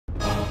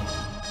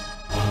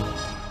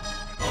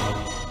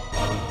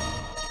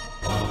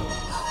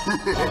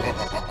ਗੱਡੀ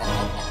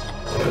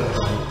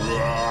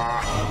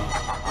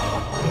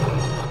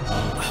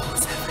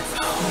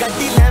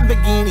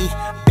ਲੈਂਬਰਗਿਨੀ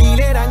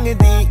ਪੀਲੇ ਰੰਗ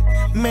ਦੀ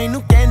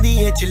ਮੈਨੂੰ ਕਹਿੰਦੀ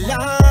ਏ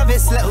ਚਲਾਵੇ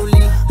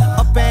slowly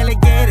ਉਹ ਪਹਿਲੇ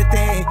ਗੇਰ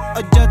ਤੇ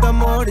ਉਹ ਜਦੋਂ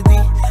ਮੋੜਦੀ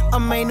ਉਹ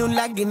ਮੈਨੂੰ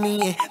ਲੱਗਨੀ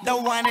ਏ the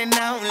one and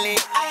only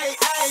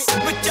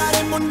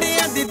ਵਿਚਾਰੇ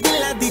ਮੁੰਡਿਆਂ ਦੇ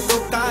ਦਿਲਾਂ ਦੀ ਤੂੰ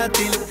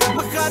ਕਾਤਿਲ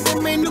ਵਿਖਾ ਦੇ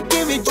ਮੈਨੂੰ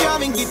ਕਿਵੇਂ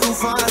ਜਾਵੇਂਗੀ ਤੂੰ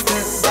ਫਾਸਟ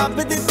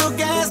ਰੱਬ ਦੇ ਤੋਂ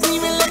ਗੈਸ ਨਹੀਂ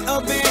ਮਿਲੇ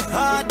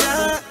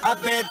a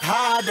bit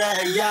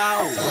harder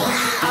yo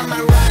I'm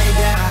a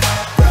rider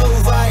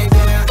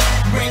provider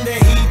bring the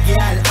heat girl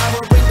I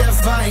will bring the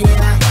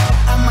fire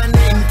and my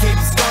name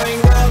keeps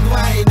going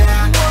worldwide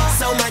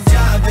so my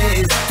job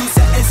is to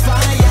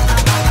satisfy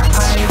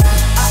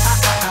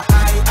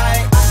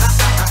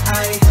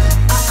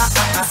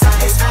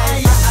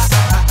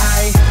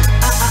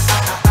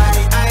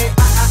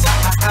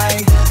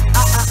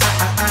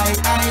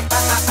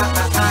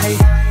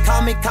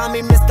Call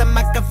me Mr.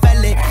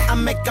 Machiavelli I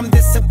make them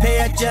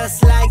disappear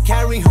just like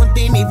Harry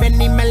Houdini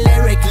Benny me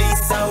lyrically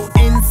so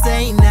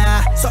insane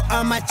so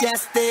I'm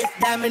majestic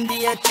diamond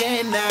the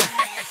agenda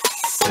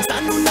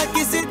Sanu na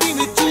kisi di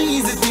vi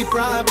cheese di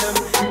problem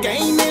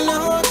Kahin ne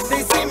lahore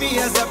they see me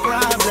as a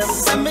problem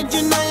Samajh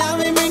na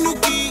aave mainu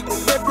ki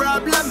the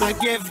problem I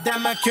give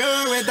them a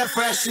cure with a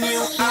fresh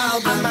new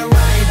album I'm a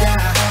rider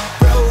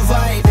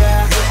provider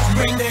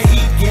bring the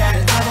heat girl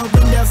I will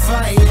bring the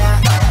fire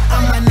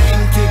and my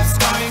name keeps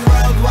going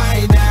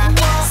worldwide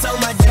so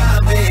my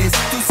job is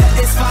to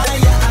satisfy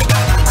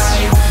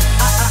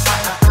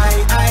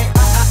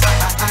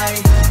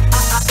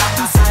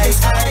to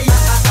satisfy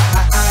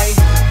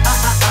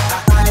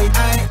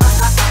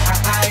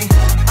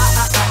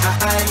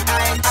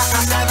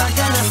I'm never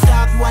gonna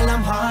stop while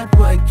I'm hard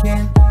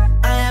working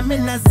I am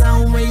in a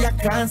zone where I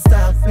can't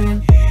stop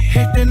in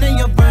hitting and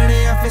you're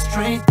burning off it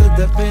straight to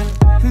the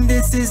bin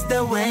This is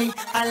the way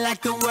I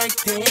like to work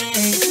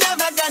things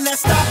Never gonna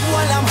stop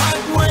while I'm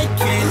hard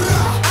working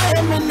I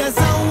am in the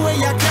zone where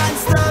I can't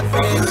stop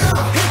it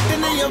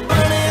hitting and you're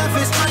burning off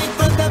it straight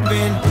to the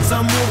bin So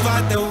move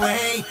out the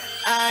way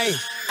I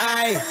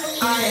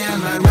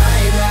am a rider